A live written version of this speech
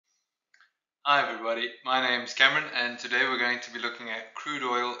Hi everybody, my name's Cameron and today we're going to be looking at crude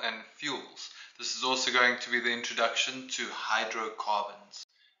oil and fuels. This is also going to be the introduction to hydrocarbons.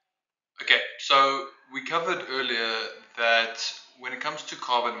 Okay, so we covered earlier that when it comes to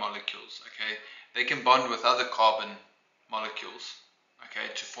carbon molecules, okay, they can bond with other carbon molecules,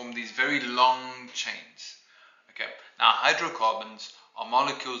 okay, to form these very long chains. Okay, now hydrocarbons are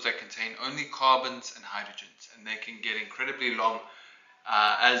molecules that contain only carbons and hydrogens, and they can get incredibly long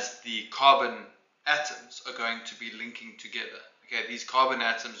as the carbon atoms are going to be linking together. Okay, these carbon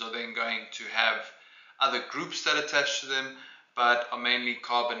atoms are then going to have other groups that attach to them, but are mainly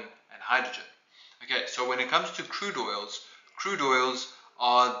carbon and hydrogen. Okay, so when it comes to crude oils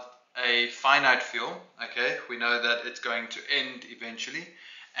are a finite fuel. Okay, we know that it's going to end eventually,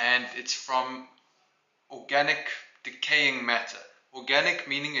 and it's from organic decaying matter. Organic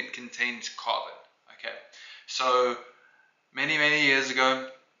meaning it contains carbon. Okay, so many years ago,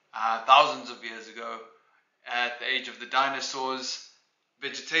 thousands of years ago, at the age of the dinosaurs,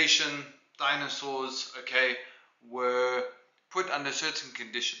 vegetation, dinosaurs, okay, were put under certain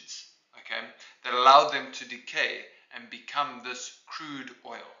conditions, okay, that allowed them to decay and become this crude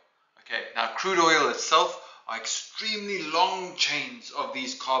oil. Okay, now crude oil itself are extremely long chains of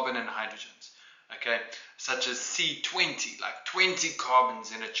these carbon and hydrogens, okay, such as C20, like 20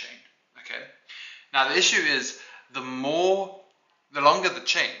 carbons in a chain, okay. Now the issue is the longer the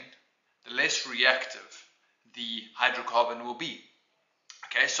chain, the less reactive the hydrocarbon will be.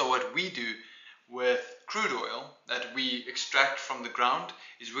 Okay, so what we do with crude oil that we extract from the ground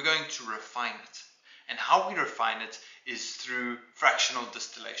is we're going to refine it. And how we refine it is through fractional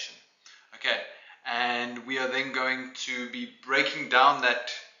distillation. Okay, and we are then going to be breaking down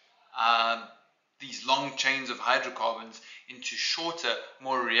these long chains of hydrocarbons into shorter,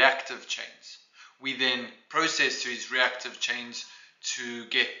 more reactive chains. We then process these reactive chains to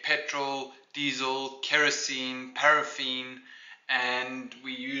get petrol, diesel, kerosene, paraffin, and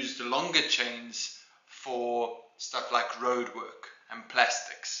we use the longer chains for stuff like road work and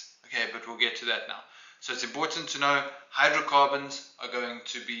plastics. Okay, but we'll get to that now. So it's important to know hydrocarbons are going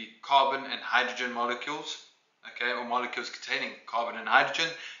to be carbon and hydrogen molecules, okay, or molecules containing carbon and hydrogen.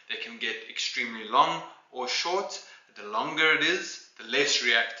 They can get extremely long or short. The longer it is, the less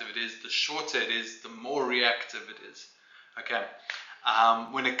reactive it is. The shorter it is, the more reactive it is. Okay.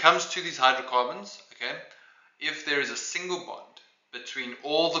 When it comes to these hydrocarbons, okay, if there is a single bond between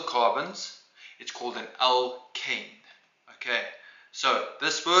all the carbons, it's called an alkane. Okay. So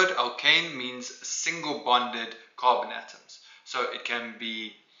this word alkane means single bonded carbon atoms. So it can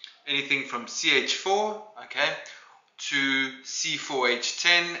be anything from CH4, okay, to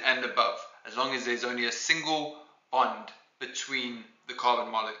C4H10 and above, as long as there's only a single bond between the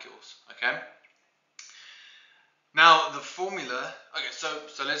carbon molecules, okay. Now the formula, okay, so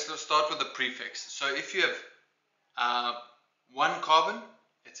let's start with the prefix. So if you have one carbon,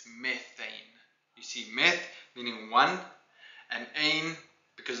 it's methane. You see meth meaning one, and ane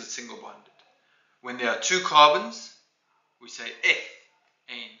because it's single bonded. When there are two carbons, we say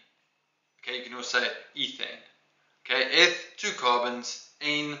ethane. Okay, you can also say ethane. Okay, eth, two carbons,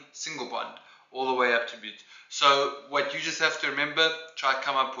 ane, single bond, all the way up to bute. So what you just have to remember, try to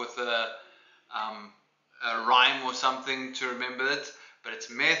come up with a rhyme or something to remember it, but it's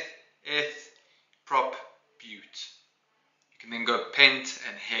meth, eth, prop, bute. You can then go pent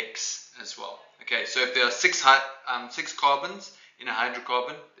and hex as well. Okay, so if there are six carbons in a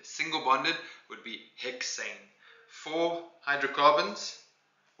hydrocarbon, the single bonded would be hexane. Four hydrocarbons,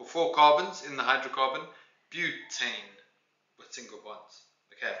 or four carbons in the hydrocarbon, butane with single bonds.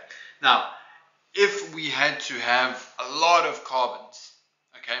 Okay, now if we had to have a lot of carbons,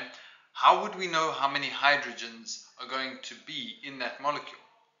 okay, how would we know how many hydrogens are going to be in that molecule?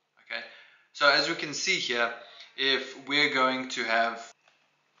 Okay, so as we can see here, if we're going to have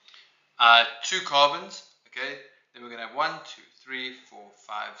two carbons, okay, then we're going to have 1, 2, 3, 4,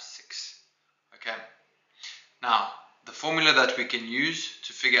 5, 6. Okay, now the formula that we can use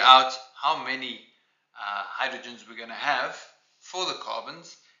to figure out how many hydrogens we're going to have for the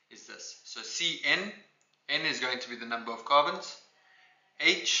carbons is this. So Cn, N is going to be the number of carbons,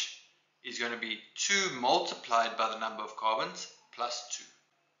 H is going to be 2 multiplied by the number of carbons plus 2.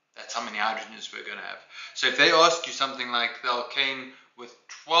 That's how many hydrogens we're going to have. So if they ask you something like the alkane with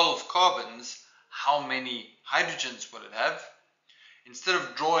 12 carbons, how many hydrogens will it have? Instead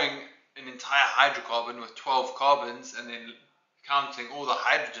of drawing an entire hydrocarbon with 12 carbons and then counting all the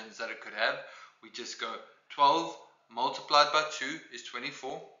hydrogens that it could have, we just go 12 multiplied by 2 is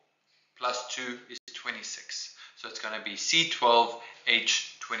 24 plus 2 is 26. So it's going to be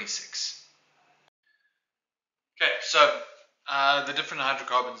C12H26. Okay, so The different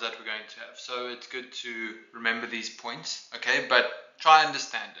hydrocarbons that we're going to have. So it's good to remember these points, okay, but try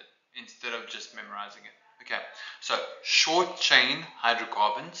understand it instead of just memorizing it. Okay, so short chain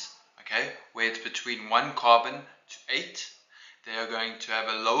hydrocarbons, okay, where it's between 1 carbon to 8, they are going to have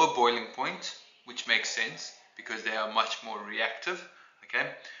a lower boiling point, which makes sense because they are much more reactive, okay.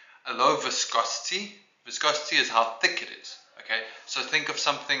 A low viscosity. Viscosity is how thick it is, okay. So think of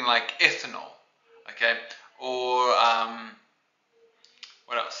something like ethanol, okay, or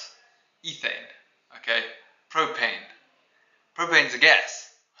what else? Ethane, okay. Propane. Propane's a gas.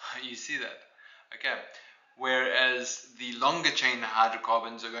 You see that, okay. Whereas the longer chain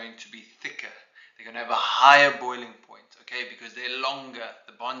hydrocarbons are going to be thicker. They're going to have a higher boiling point, okay, because they're longer.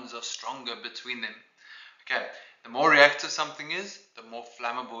 The bonds are stronger between them, okay. The more reactive something is, the more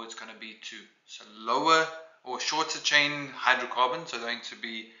flammable it's going to be too. So lower or shorter chain hydrocarbons are going to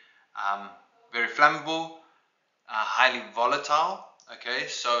be very flammable, highly volatile, okay.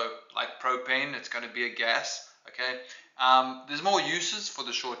 So like propane, it's going to be a gas, okay. There's more uses for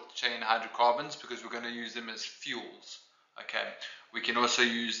the short chain hydrocarbons because we're going to use them as fuels, okay. We can also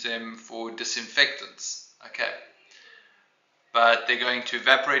use them for disinfectants, okay, but they're going to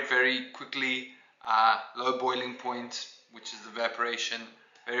evaporate very quickly, low boiling point, which is evaporation,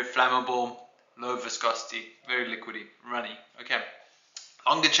 very flammable, low viscosity, very liquidy, runny, okay.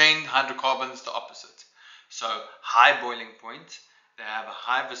 Longer chain hydrocarbons, the opposite. So high boiling point, they have a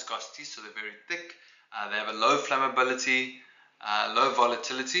high viscosity, so they're very thick, they have a low flammability, low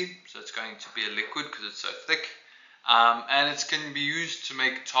volatility, so it's going to be a liquid because it's so thick, and it can be used to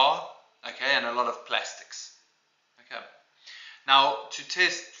make tar, okay, and a lot of plastics, okay. Now to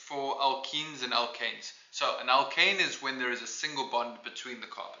test for alkenes and alkanes. So an alkane is when there is a single bond between the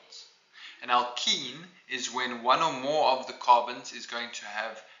carbons. An alkene is when one or more of the carbons is going to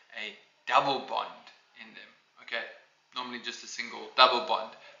have a double bond in them, okay, normally just a single double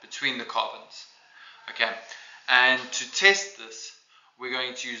bond between the carbons, okay. And to test this, we're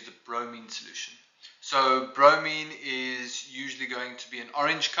going to use the bromine solution. So bromine is usually going to be an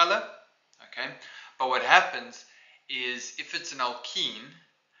orange color, okay, but what happens is if it's an alkene,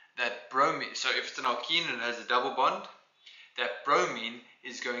 that bromine, so if it's an alkene and it has a double bond, that bromine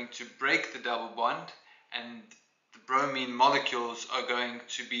is going to break the double bond and the bromine molecules are going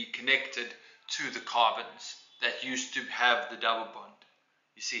to be connected to the carbons that used to have the double bond,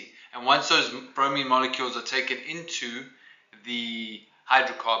 you see. And once those bromine molecules are taken into the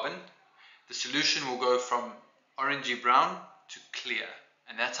hydrocarbon, the solution will go from orangey brown to clear,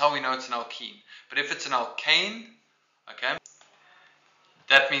 and that's how we know it's an alkene. But if it's an alkane, okay,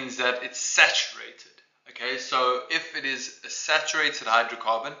 that means that it's saturated. Okay, so if it is a saturated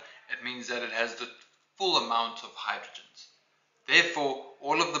hydrocarbon, it means that it has the full amount of hydrogens. Therefore,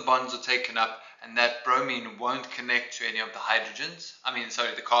 all of the bonds are taken up and that bromine won't connect to any of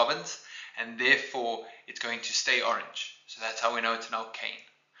the the carbons, and therefore it's going to stay orange. So that's how we know it's an alkane.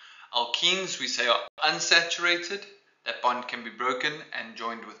 Alkenes, we say, are unsaturated. That bond can be broken and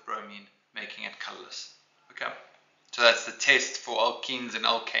joined with bromine, making it colorless. Okay, so that's the test for alkenes and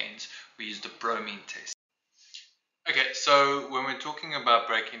alkanes. We use the bromine test. Okay, so when we're talking about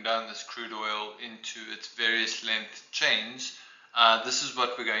breaking down this crude oil into its various length chains, this is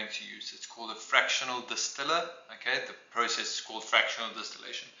what we're going to use. It's called a fractional distiller. Okay, the process is called fractional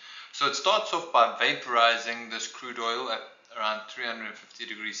distillation. So it starts off by vaporizing this crude oil at around 350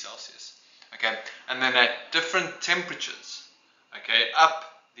 degrees Celsius. Okay, and then at different temperatures, okay, up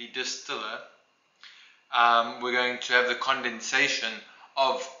the distiller, we're going to have the condensation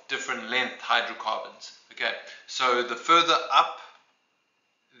of different length hydrocarbons. Okay, so the further up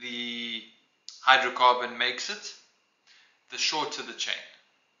the hydrocarbon makes it, the shorter the chain.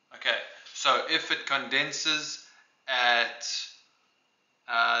 Okay, so if it condenses at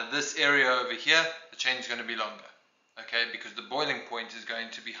this area over here, the chain is going to be longer. Okay, because the boiling point is going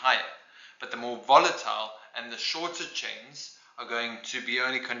to be higher. But the more volatile and the shorter chains are going to be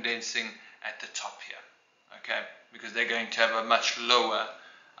only condensing at the top here. Okay, because they're going to have a much lower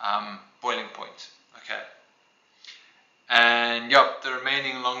boiling point. Okay, and yep, the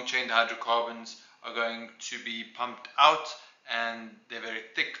remaining long-chained hydrocarbons are going to be pumped out, and they're very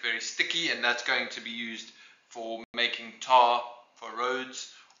thick, very sticky, and that's going to be used for making tar for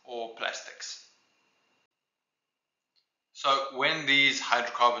roads or plastics. So when these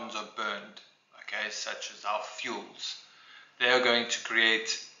hydrocarbons are burned, okay, such as our fuels, they are going to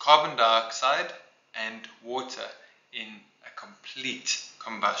create carbon dioxide and water in a complete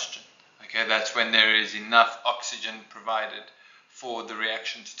combustion. Okay, that's when there is enough oxygen provided for the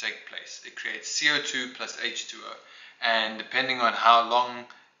reaction to take place. It creates CO2 plus H2O, and depending on how long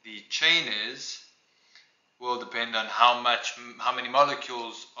the chain is, will depend on how many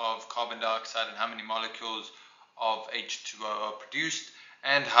molecules of carbon dioxide and how many molecules of H2O are produced,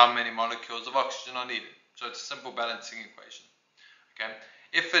 and how many molecules of oxygen are needed. So it's a simple balancing equation. Okay.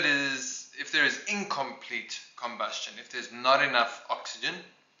 If there is incomplete combustion, if there's not enough oxygen,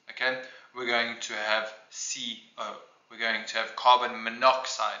 okay, we're going to have CO. We're going to have carbon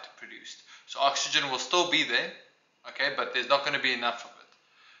monoxide produced. So oxygen will still be there, okay, but there's not going to be enough of it.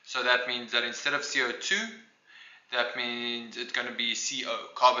 So that means that instead of CO2, that means it's going to be CO,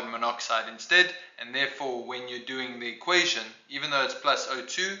 carbon monoxide instead, and therefore when you're doing the equation, even though it's plus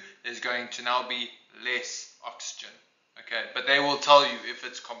O2, there's going to now be less oxygen. Okay, but they will tell you if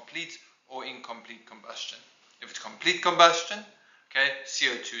it's complete or incomplete combustion. If it's complete combustion, okay,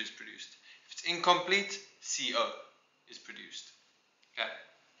 CO2 is produced. If it's incomplete, CO is produced. Okay.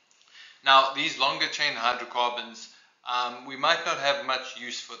 Now, these longer chain hydrocarbons, we might not have much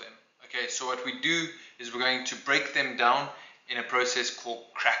use for them. Okay, so what we do is we're going to break them down in a process called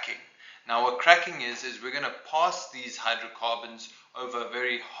cracking. Now, what cracking is we're going to pass these hydrocarbons over a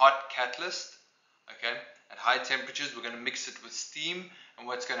very hot catalyst. Okay, at high temperatures, we're going to mix it with steam, and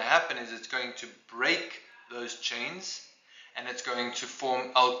what's going to happen is it's going to break those chains, and it's going to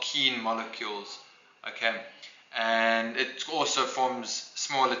form alkene molecules. Okay, and it also forms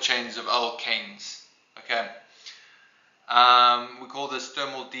smaller chains of alkanes. Okay, we call this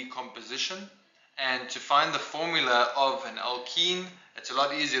thermal decomposition, and to find the formula of an alkene, it's a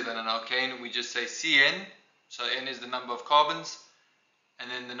lot easier than an alkane. We just say Cn, so N is the number of carbons, and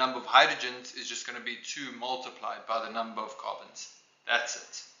then the number of hydrogens is just going to be 2 multiplied by the number of carbons. That's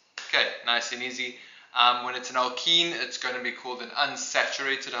it. Okay, nice and easy. When it's an alkene, it's going to be called an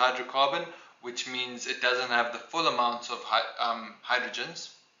unsaturated hydrocarbon, which means it doesn't have the full amount of hydrogens.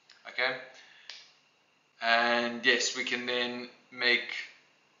 Okay, and yes, we can then make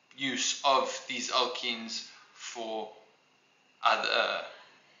use of these alkenes for other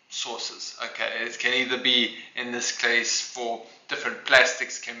sources. Okay, it can either be, in this case, for different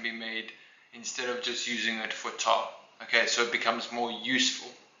plastics can be made instead of just using it for tar. Okay, so it becomes more useful.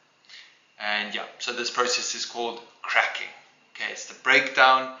 And yeah, so this process is called cracking. Okay, it's the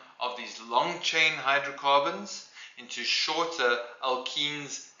breakdown of these long chain hydrocarbons into shorter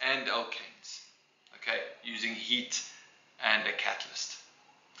alkenes and alkanes. Okay, using heat and a catalyst.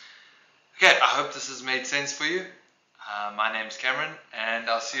 Okay, I hope this has made sense for you. My name's Cameron, and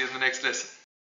I'll see you in the next lesson.